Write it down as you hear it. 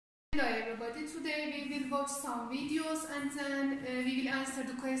Hello everybody, today we will watch some videos and then we will answer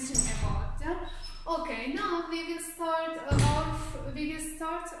the question about them. Okay, now we will start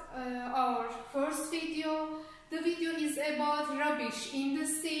our first video. The video is about rubbish in the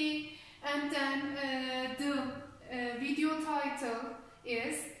sea, and then the video title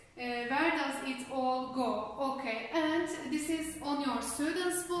is where does it all go? Okay, and this is on your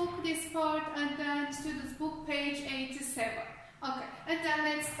student's book, this part, and then student's book page 87. Okay, and then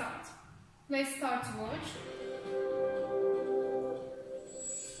let's start. Let's start to watch.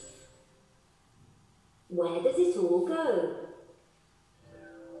 Where does it all go?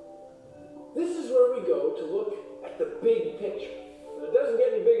 This is where we go to look at the big picture. And it doesn't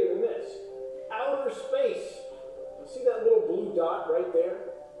get any bigger than this. Outer space. You see that little blue dot right there?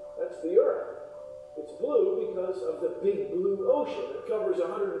 That's the Earth. It's blue because of the big blue ocean that covers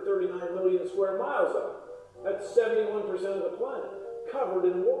 139 million square miles of it. That's 71% of the planet, covered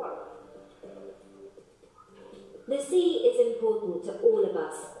in water. The sea is important to all of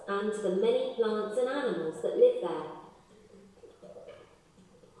us and to the many plants and animals that live there.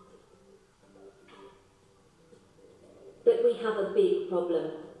 But we have a big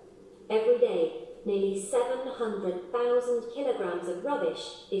problem. Every day, nearly 700,000 kilograms of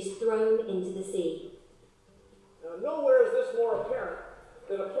rubbish is thrown into the sea. Now, nowhere is this more apparent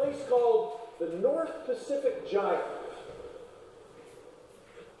than a place called the North Pacific Gyre.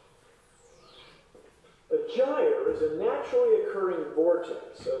 A gyre is a naturally occurring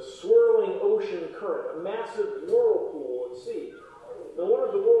vortex, a swirling ocean current, a massive whirlpool at sea. Now, one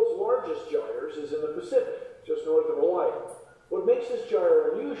of the world's largest gyres is in the Pacific, just north of Hawaii. What makes this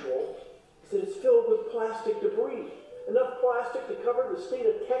gyre unusual is that it's filled with plastic debris, enough plastic to cover the state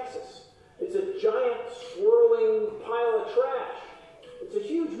of Texas. It's a giant swirling pile of trash. It's a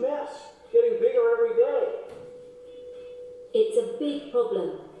huge mess, getting bigger every day. It's a big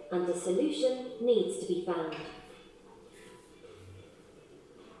problem, and a solution needs to be found.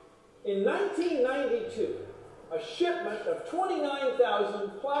 In 1992, a shipment of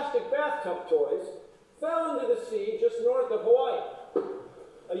 29,000 plastic bathtub toys fell into the sea just north of Hawaii.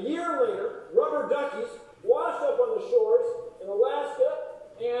 A year later, rubber duckies washed up on the shores in Alaska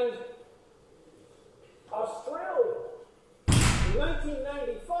and Australia. In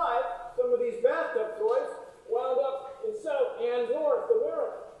 1995, some of these bathtub toys wound up in South and North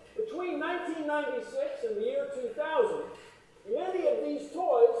America. Between 1996 and the year 2000, many of these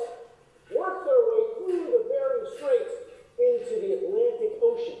toys worked their way through the Bering Straits into the Atlantic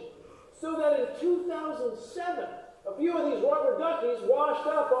Ocean, so that in 2007, a few of these rubber duckies washed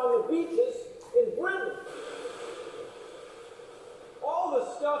up on the beaches in Britain. All the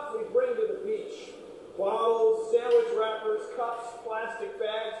stuff we bring to the beach, bottles, sandwich wrappers, cups, plastic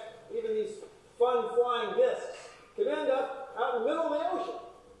bags, even these fun flying discs, could end up out in the middle of the ocean.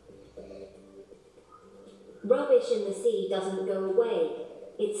 Rubbish in the sea doesn't go away.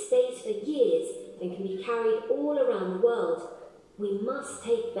 It stays for years and can be carried all around the world. We must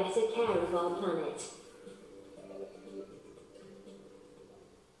take better care of our planet.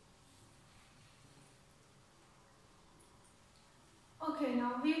 Okay,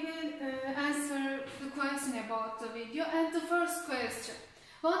 now we will answer the question about the video. And the first question: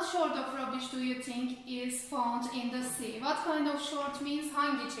 what sort of rubbish do you think is found in the sea? What kind of sort means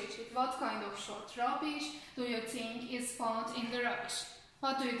hangi çeşit? What kind of sort rubbish do you think is found in the rubbish?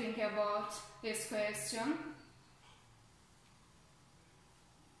 What do you think about this question?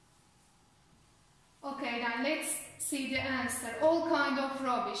 Okay, then let's see the answer. All kind of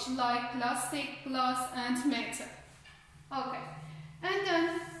rubbish like plastic, glass and metal. Okay, and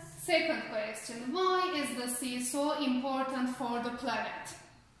then second question: why is the sea so important for the planet?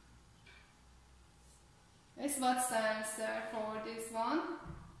 Yes, what's the answer for this one?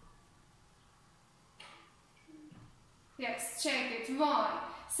 Yes, check it. Why?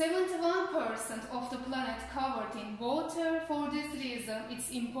 71% of the planet covered in water. For this reason, it's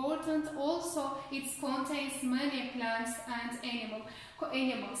important. Also, it contains many plants and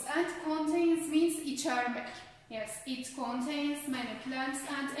animals. And contains means içermek. Yes, it contains many plants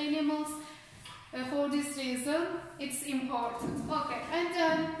and animals. For this reason, it's important. Okay, and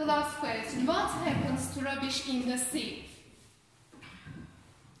then the last question: what happens to rubbish in the sea?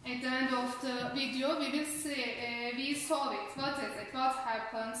 At the end of the video, we will see, we solve it. What is it? What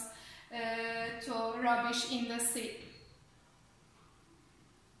happens to rubbish in the sea?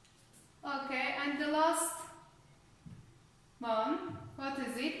 Okay, and the last one, what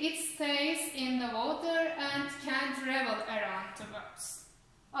is it? It stays in the water and can travel around the world.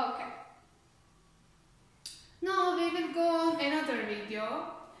 Okay. Now we will go on another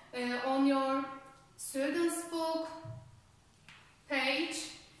video on your student's book page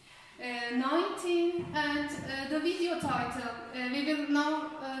 19 and the video title, we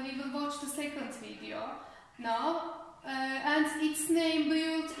will watch the second video now, and its name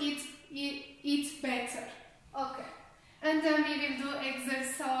Build It Better. Okay, and then we will do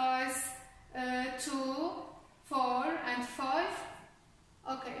exercise 2, 4 and 5.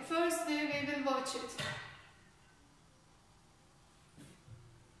 Okay, first we will watch it.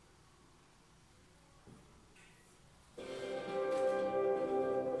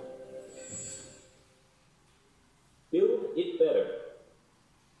 Build it better.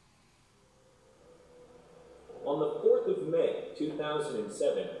 On the 4th of May,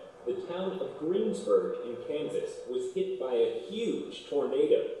 2007, the town of Greensburg in Kansas was hit by a huge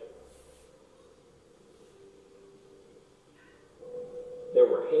tornado. There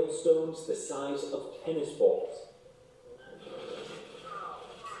were hailstones the size of tennis balls.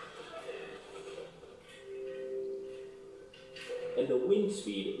 And the wind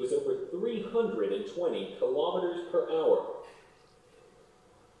speed was over 320 kilometers per hour.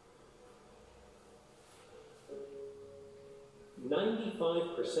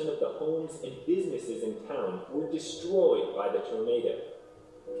 "95% of the homes and businesses in town were destroyed by the tornado.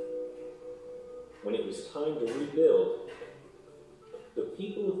 When it was time to rebuild, the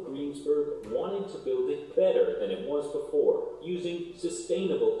people of Greensburg wanted to build it better than it was before, using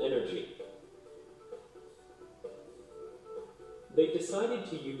sustainable energy. They decided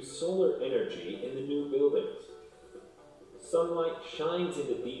to use solar energy in the new buildings. Sunlight shines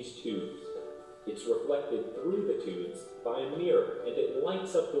into these tubes. It's reflected through the tubes by a mirror, and it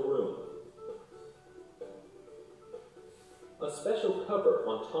lights up the room. A special cover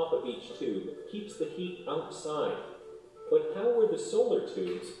on top of each tube keeps the heat outside. But how were the solar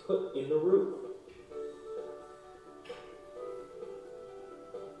tubes put in the roof?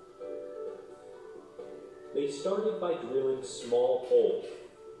 They started by drilling small holes.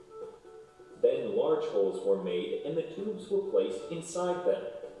 Then large holes were made and the tubes were placed inside them.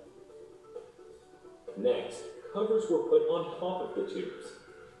 Next, covers were put on top of the tubes.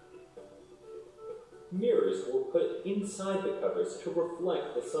 Mirrors were put inside the covers to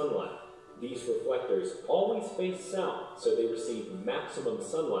reflect the sunlight. These reflectors always face south, so they receive maximum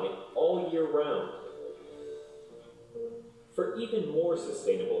sunlight all year round. For even more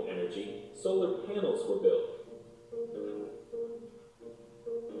sustainable energy, solar panels were built.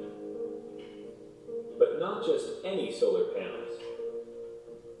 But not just any solar panels.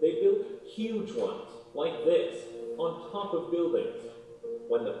 They built huge ones, like this, on top of buildings.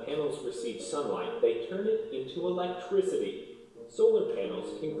 When the panels receive sunlight, they turn it into electricity. Solar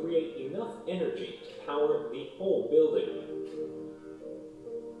panels can create enough energy to power the whole building.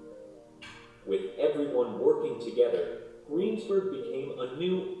 With everyone working together, Greensburg became a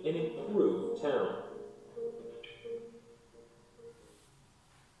new and improved town.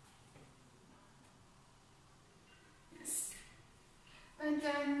 Yes. And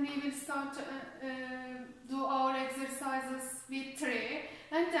then we will start to do our exercises with 3.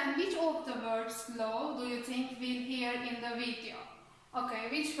 And then which of the words below do you think we'll hear in the video? Okay,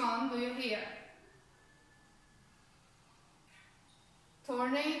 which one do you hear?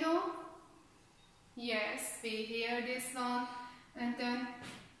 Tornado? Yes, we hear this one. And then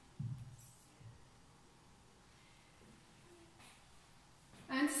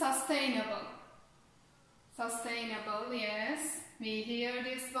and sustainable. Sustainable, yes, we hear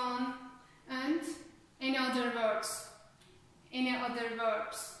this one. And any other words? Any other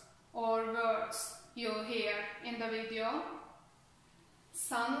verbs or words you hear in the video?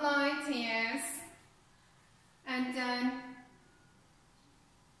 Sunlight, yes. And then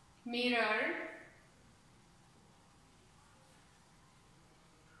mirror.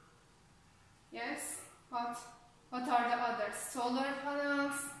 Yes. What are the others? Solar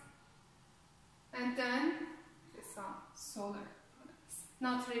panels. And then this one, solar panels.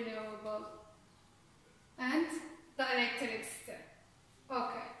 Not renewable. And the electricity.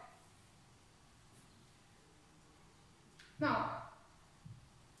 Okay. Now,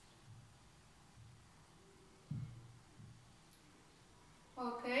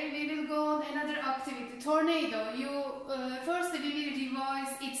 okay, we will go on another activity. Tornado. Firstly we will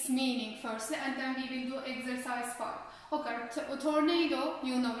revise its meaning firstly, and then we will do exercise 5. Okay, tornado,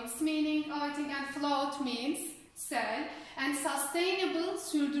 you know its meaning, I think, and float means cell, and sustainable,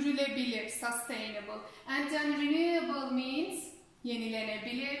 sürdürülebilir, sustainable, and then renewable means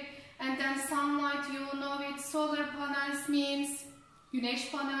yenilenebilir, and then sunlight, you know it, solar panels means güneş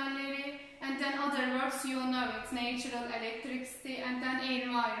panelleri, and then other words, you know it, natural electricity, and then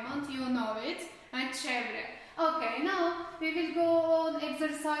environment, you know it, and çevre. Okay, now we will go on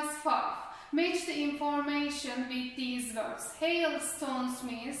exercise 5. Match the information with these words. Hailstones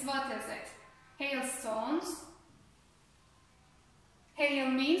means, what is it? hailstones.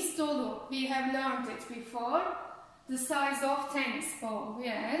 Hail means dolu. We have learned it before. The size of tennis ball,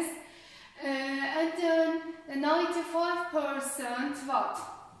 yes. And then 95% what?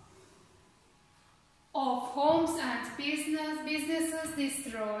 Of homes and businesses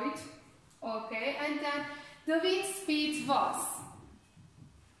destroyed. Okay, and then the wind speed was?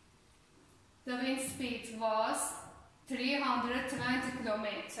 The wind speed was 320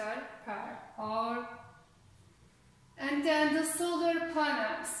 km/h. And then the solar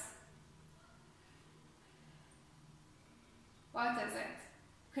panels. What is it?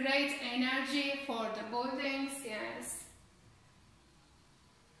 Create energy for the buildings, yes.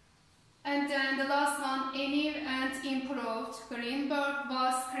 And then the last one, new and improved. Greenberg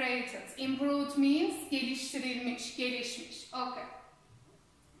was created. Improved means geliştirilmiş, gelişmiş. Okay.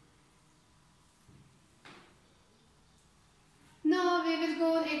 Now we will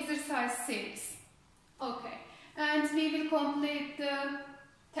go on exercise 6. Okay. And we will complete the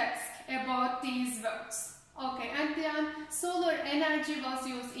task about these words. Okay, and then solar energy was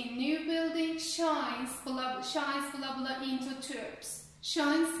used in new building, shines blah blah into tubes.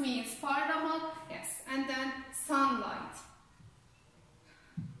 Shines means parlamak, yes, and then sunlight.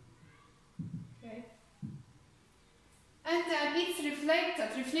 Okay. And then it's reflected.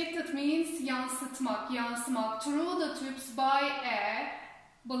 Reflected means yansıtmak, yansımak through the tubes by a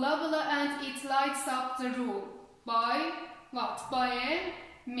blah blah, and it lights up the room. By what? By a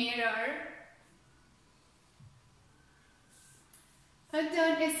mirror. And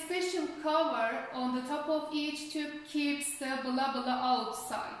then a special cover on the top of each tube keeps the blah blah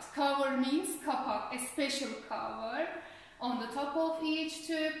outside. Cover means kapak, a special cover on the top of each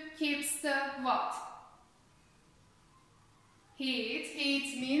tube keeps the what? Heat.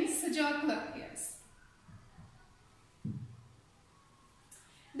 Heat means sıcaklık, yes.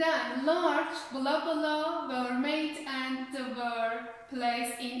 Then large blah blah were made and were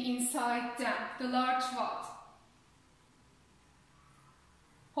placed inside them. The large what?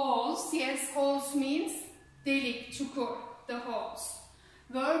 Holes, yes, holes means delik, çukur, the holes.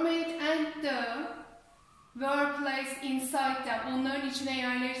 Were made and were placed inside them. Onların içine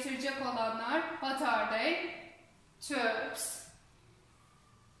yerleştirecek olanlar, what are they? Tubes.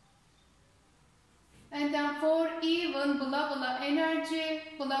 And then for even blah blah energy,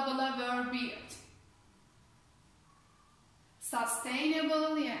 blah blah were built.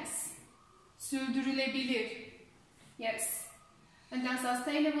 Sustainable, yes. Sürdürülebilir, yes. And then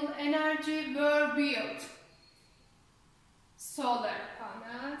sustainable energy were built. Solar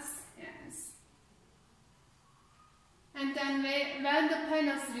panels, yes. And then when the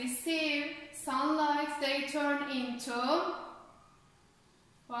panels receive sunlight, they turn into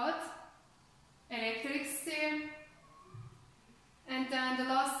what? Electricity. And then the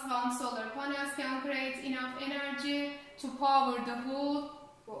last one, solar panels can create enough energy to power the whole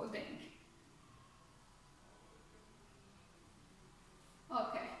building.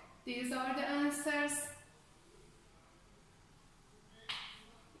 Okay, these are the answers.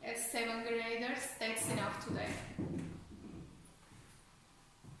 As 7th graders.